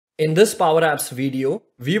In this PowerApps video,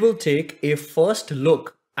 we will take a first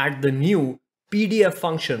look at the new PDF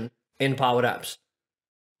function in PowerApps.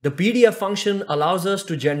 The PDF function allows us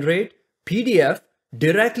to generate PDF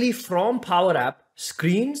directly from PowerApp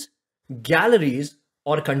screens, galleries,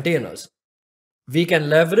 or containers. We can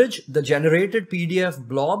leverage the generated PDF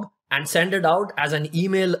blob and send it out as an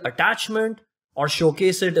email attachment, or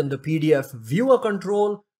showcase it in the PDF viewer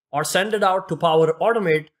control, or send it out to Power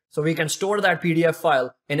Automate so we can store that PDF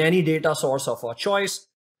file in any data source of our choice.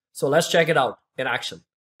 So let's check it out in action.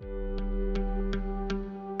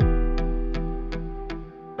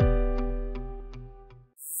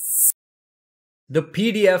 The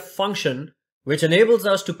PDF function, which enables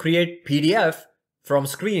us to create PDF from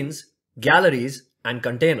screens, galleries, and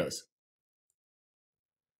containers.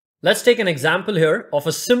 Let's take an example here of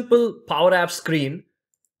a simple PowerApps screen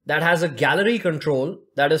that has a gallery control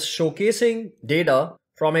that is showcasing data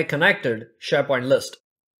from a connected SharePoint list.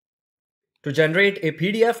 To generate a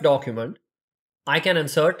PDF document, I can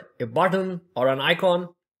insert a button or an icon.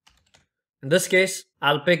 In this case,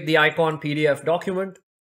 I'll pick the icon PDF document.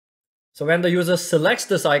 So when the user selects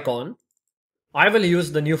this icon, I will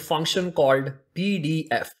use the new function called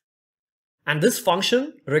PDF. And this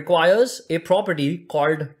function requires a property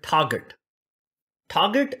called target.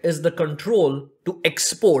 Target is the control to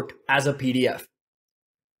export as a PDF.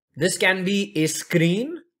 This can be a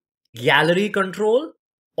screen, gallery control,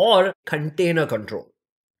 or container control.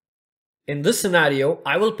 In this scenario,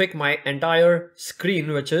 I will pick my entire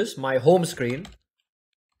screen, which is my home screen.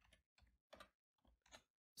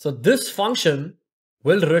 So this function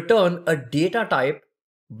will return a data type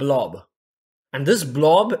blob. And this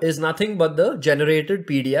blob is nothing but the generated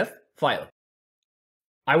PDF file.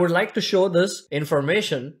 I would like to show this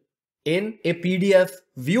information in a PDF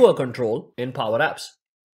viewer control in PowerApps.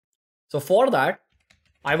 So for that,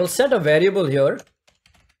 I will set a variable here.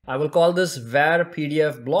 I will call this var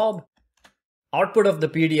PDF blob. Output of the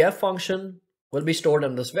PDF function will be stored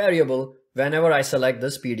in this variable whenever I select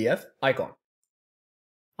this PDF icon.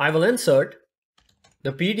 I will insert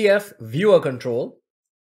the PDF viewer control.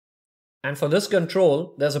 And for this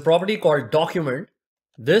control, there's a property called document.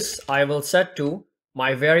 This I will set to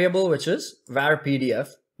my variable, which is var PDF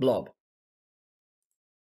blob.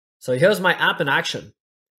 So here's my app in action.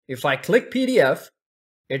 If I click PDF,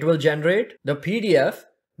 it will generate the PDF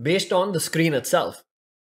based on the screen itself.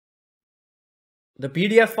 The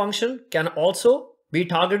PDF function can also be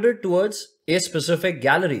targeted towards a specific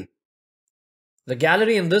gallery. The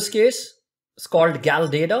gallery in this case is called gal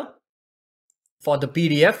data. For the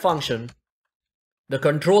PDF function, the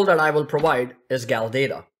control that I will provide is gal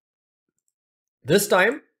data. This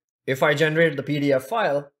time, if I generate the PDF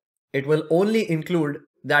file, it will only include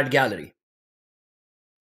that gallery.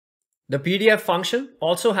 The PDF function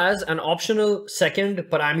also has an optional second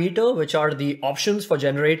parameter, which are the options for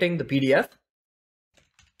generating the PDF.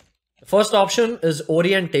 The first option is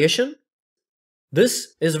orientation.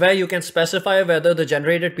 This is where you can specify whether the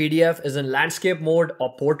generated PDF is in landscape mode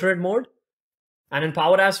or portrait mode. And in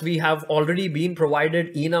PowerApps, we have already been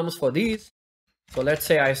provided enums for these. So let's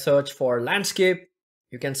say I search for landscape.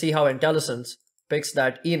 You can see how IntelliSense picks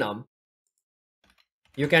that enum.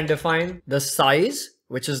 You can define the size,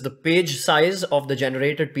 which is the page size of the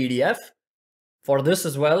generated PDF. For this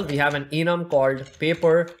as well, we have an enum called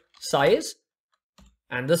paper size.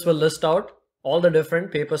 And this will list out all the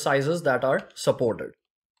different paper sizes that are supported.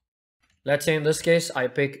 Let's say in this case, I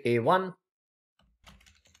pick A1.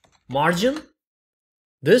 Margin.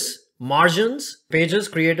 This margins pages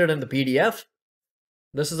created in the PDF.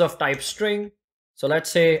 This is of type string. So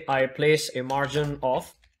let's say I place a margin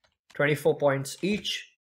of 24 points each.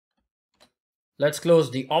 Let's close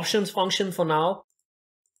the options function for now.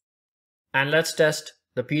 And let's test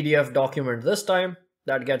the PDF document this time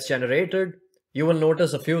that gets generated. You will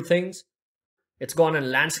notice a few things. It's gone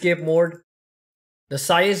in landscape mode. The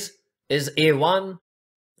size is A1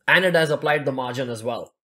 and it has applied the margin as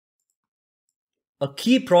well. A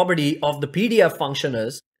key property of the PDF function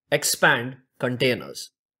is ExpandContainers.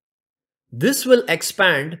 This will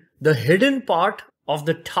expand the hidden part of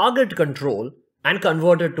the target control and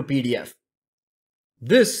convert it to PDF.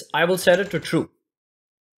 This I will set it to true.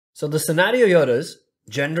 So the scenario here is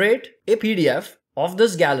generate a PDF of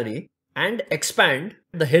this gallery and expand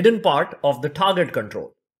the hidden part of the target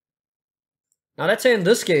control. Now let's say in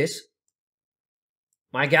this case,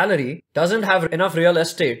 my gallery doesn't have enough real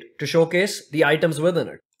estate to showcase the items within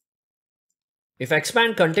it. If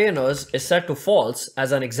ExpandContainers is set to false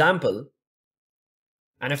as an example,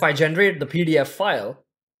 and if I generate the PDF file,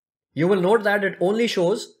 you will note that it only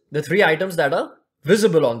shows the 3 items that are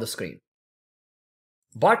visible on the screen.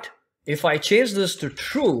 But if I change this to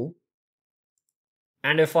true,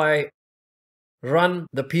 and if I run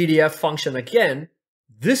the PDF function again,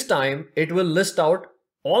 this time it will list out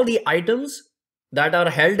all the items that are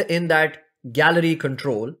held in that gallery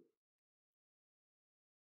control.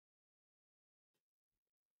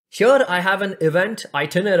 Here I have an event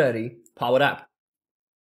itinerary Power App.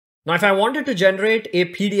 Now, if I wanted to generate a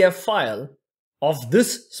PDF file of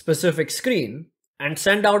this specific screen and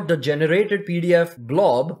send out the generated PDF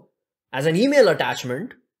blob as an email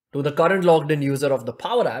attachment to the current logged in user of the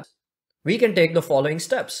PowerApps, we can take the following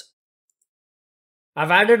steps.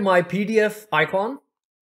 I've added my PDF icon.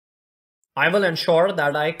 I will ensure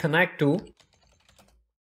that I connect to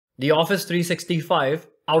the Office 365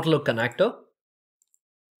 Outlook connector.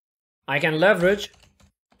 I can leverage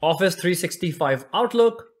Office 365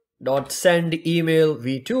 Outlook.send email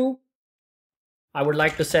v2. I would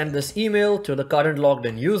like to send this email to the current logged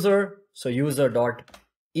in user. So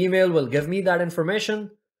user.email will give me that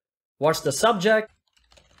information. What's the subject?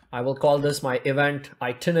 I will call this my event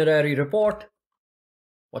itinerary report.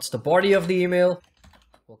 What's the body of the email?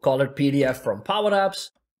 We'll call it PDF from PowerApps.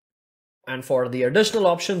 And for the additional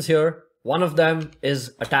options here, one of them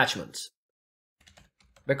is attachments.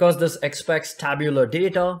 Because this expects tabular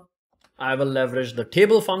data, I will leverage the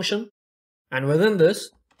table function. And within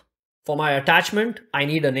this, for my attachment, I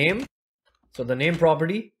need a name. So the name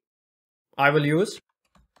property, I will use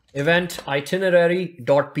event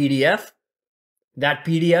itinerary.pdf. That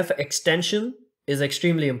PDF extension is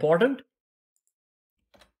extremely important,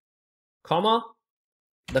 comma,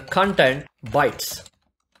 the content bytes.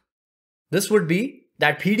 This would be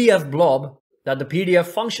that PDF blob that the PDF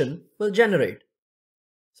function will generate.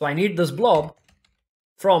 So I need this blob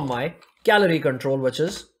from my gallery control, which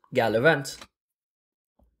is gal events.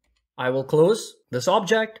 I will close this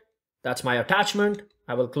object. That's my attachment.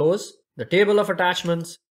 I will close the table of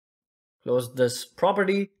attachments, close this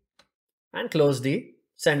property, and close the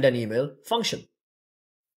send an email function.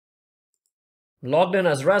 Logged in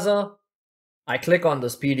as Reza, I click on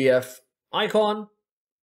this PDF icon.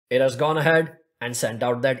 It has gone ahead and sent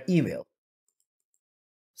out that email.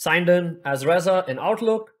 Signed in as Reza in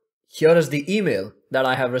Outlook. Here is the email that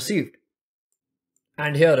I have received.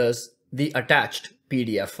 And here is the attached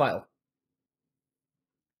PDF file.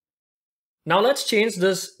 Now let's change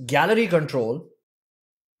this gallery control.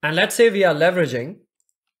 And let's say we are leveraging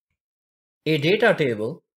a data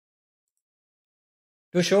table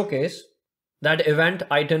to showcase that event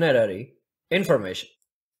itinerary information.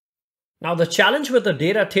 Now the challenge with the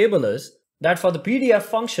data table is that for the PDF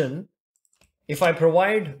function, if I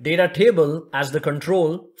provide data table as the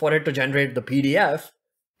control for it to generate the PDF,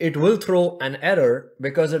 it will throw an error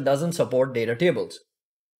because it doesn't support data tables.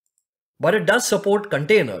 But it does support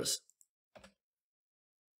containers.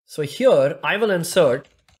 So here I will insert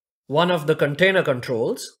one of the container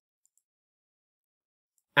controls.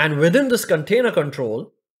 And within this container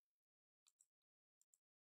control,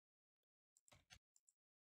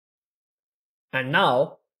 and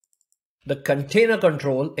now the container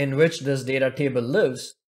control in which this data table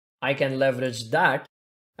lives, I can leverage that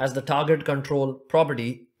as the target control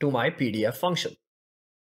property to my PDF function.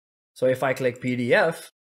 So if I click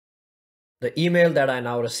PDF, the email that I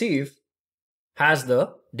now receive has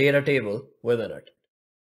the data table within it.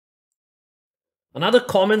 Another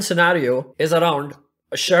common scenario is around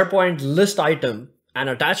a SharePoint list item and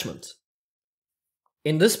attachments.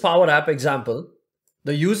 In this Power App example,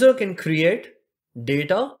 the user can create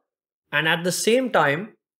data and at the same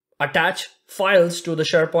time attach files to the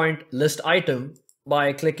SharePoint list item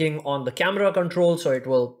by clicking on the camera control so it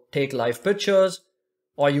will take live pictures,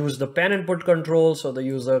 or use the pen input control so the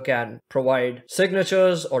user can provide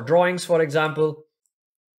signatures or drawings, for example.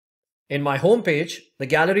 In my home page, the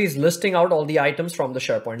gallery is listing out all the items from the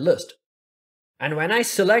SharePoint list. And when I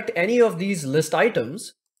select any of these list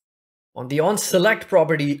items, on the onSelect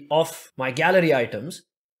property of my gallery items,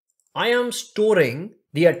 I am storing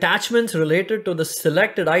the attachments related to the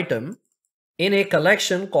selected item in a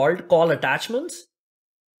collection called call attachments.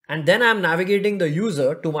 And then I'm navigating the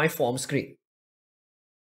user to my form screen.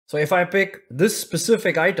 So if I pick this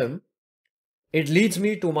specific item, it leads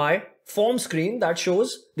me to my form screen that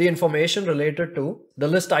shows the information related to the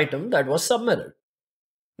list item that was submitted.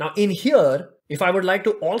 Now in here, if I would like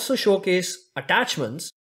to also showcase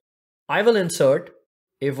attachments, I will insert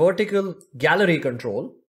a vertical gallery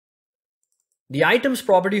control. The items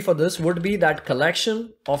property for this would be that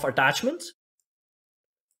collection of attachments.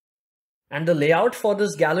 And the layout for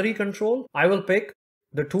this gallery control, I will pick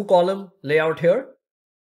the 2-column layout here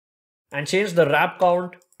and change the wrap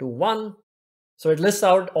count to 1. So it lists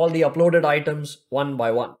out all the uploaded items one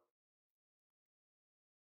by one.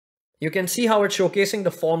 you can see how it's showcasing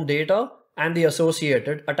the form data and the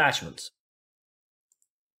associated attachments.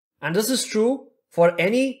 And this is true for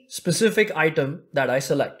any specific item that I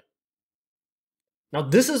select. Now,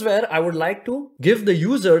 this is where I would like to give the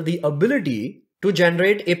user the ability to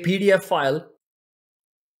generate a PDF file,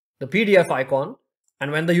 the PDF icon.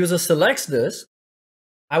 And when the user selects this,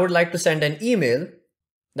 I would like to send an email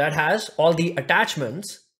that has all the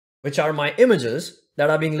attachments, which are my images that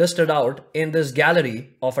are being listed out in this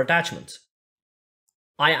gallery of attachments.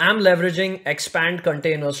 I am leveraging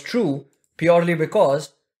ExpandContainers true purely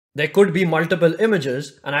because there could be multiple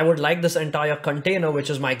images and I would like this entire container, which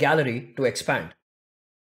is my gallery, to expand.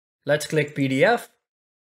 Let's click PDF.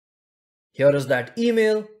 Here is that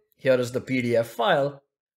email. Here is the PDF file.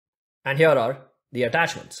 And here are the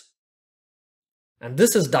attachments. And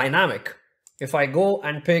this is dynamic. If I go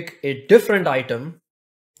and pick a different item,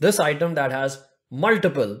 this item that has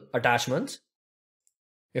multiple attachments,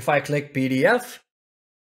 if I click PDF,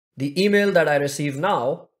 the email that I receive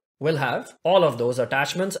now will have all of those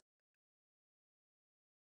attachments.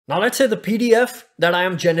 Now let's say the PDF that I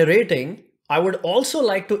am generating, I would also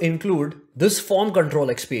like to include this form control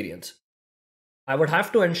experience. I would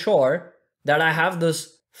have to ensure that I have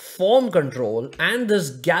this form control and this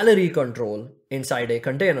gallery control inside a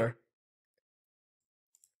container.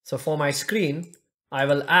 So for my screen, I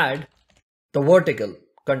will add the vertical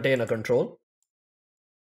container control.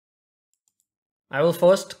 I will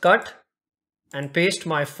first cut and paste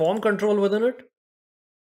my form control within it.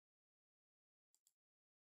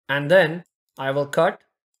 And then I will cut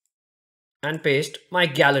and paste my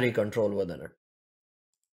gallery control within it.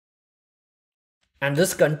 And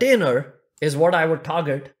this container is what I would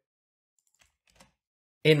target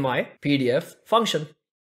in my PDF function.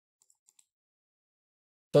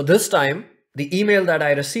 So this time, the email that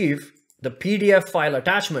I receive, the PDF file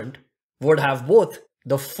attachment, would have both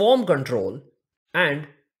the form control and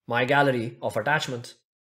my gallery of attachments.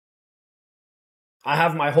 I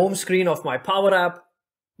have my home screen of my Power App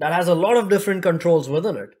that has a lot of different controls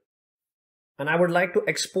within it. And I would like to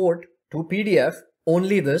export to PDF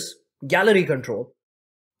only this gallery control.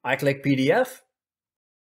 I click PDF.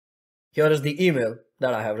 Here is the email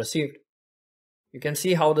that I have received. You can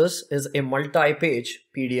see how this is a multi-page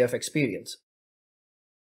PDF experience.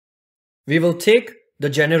 We will take the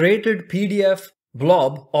generated PDF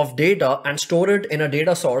blob of data and store it in a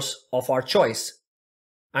data source of our choice.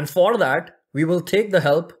 And for that, we will take the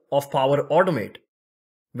help of Power Automate,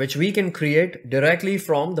 which we can create directly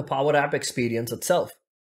from the Power App experience itself.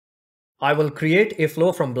 I will create a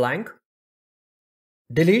flow from blank,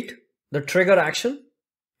 delete the trigger action,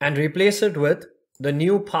 and replace it with the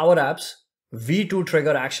new PowerApps V2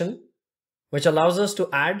 trigger action, which allows us to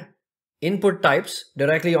add input types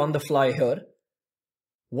directly on the fly here.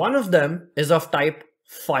 One of them is of type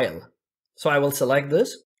file. So I will select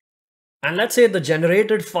this. And let's say the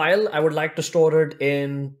generated file, I would like to store it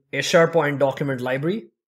in a SharePoint document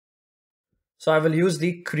library. So I will use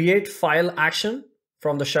the create file action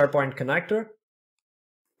from the SharePoint connector,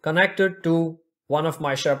 connect it to one of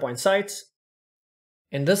my SharePoint sites.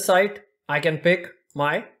 In this site, I can pick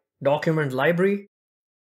my document library.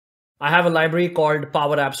 I have a library called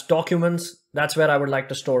PowerApps Documents. That's where I would like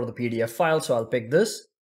to store the PDF file. So I'll pick this.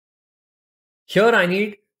 Here I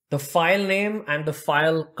need the file name and the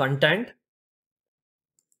file content.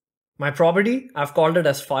 My property, I've called it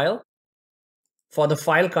as file. For the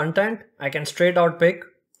file content, I can straight out pick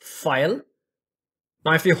file.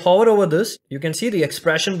 Now, if you hover over this, you can see the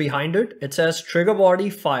expression behind it. It says trigger body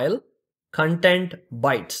file content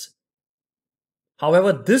bytes.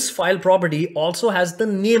 However, this file property also has the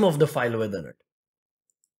name of the file within it.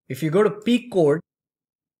 If you go to peek code,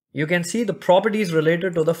 you can see the properties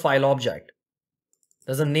related to the file object.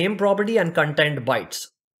 There's a name property and content bytes.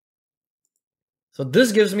 So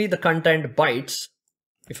this gives me the content bytes.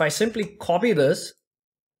 If I simply copy this,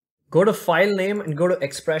 go to file name and go to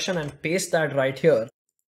expression and paste that right here.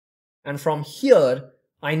 And from here,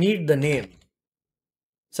 I need the name.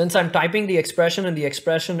 Since I'm typing the expression in the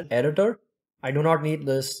expression editor, I do not need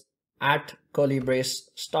this at curly brace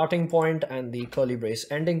starting point and the curly brace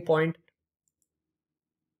ending point.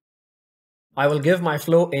 I will give my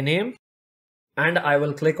flow a name and I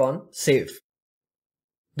will click on save.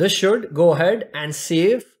 This should go ahead and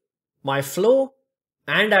save my flow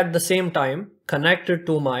and at the same time connect it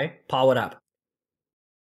to my Power App.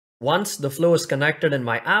 Once the flow is connected in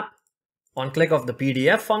my app, on click of the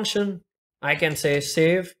PDF function, I can say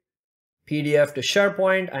save PDF to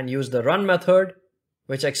SharePoint and use the run method,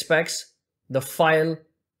 which expects the file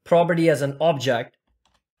property as an object.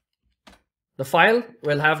 The file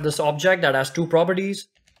will have this object that has two properties,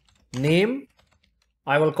 name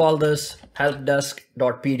I will call this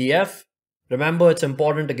helpdesk.pdf. Remember, it's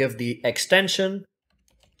important to give the extension,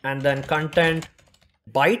 and then content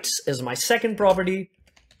bytes is my second property.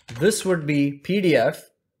 This would be PDF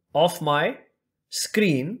of my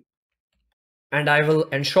screen, and I will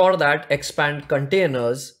ensure that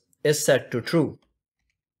ExpandContainers is set to true.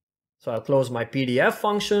 So I'll close my PDF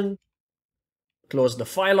function, close the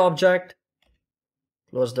file object,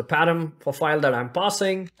 close the param for file that I'm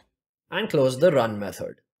passing, and close the run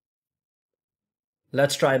method.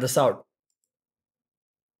 Let's try this out.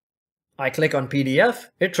 I click on PDF,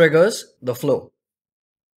 it triggers the flow.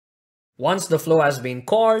 Once the flow has been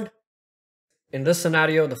called, in this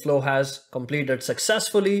scenario, the flow has completed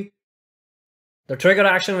successfully. The trigger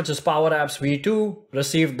action, which is PowerApps v2,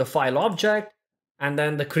 received the file object, and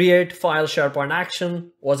then the create file SharePoint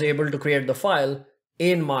action was able to create the file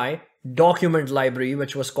in my document library,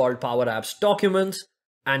 which was called PowerApps documents.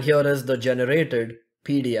 And here is the generated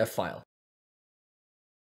PDF file.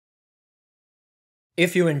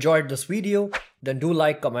 If you enjoyed this video, then do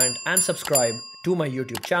like, comment, and subscribe to my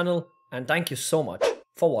YouTube channel. And thank you so much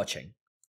for watching.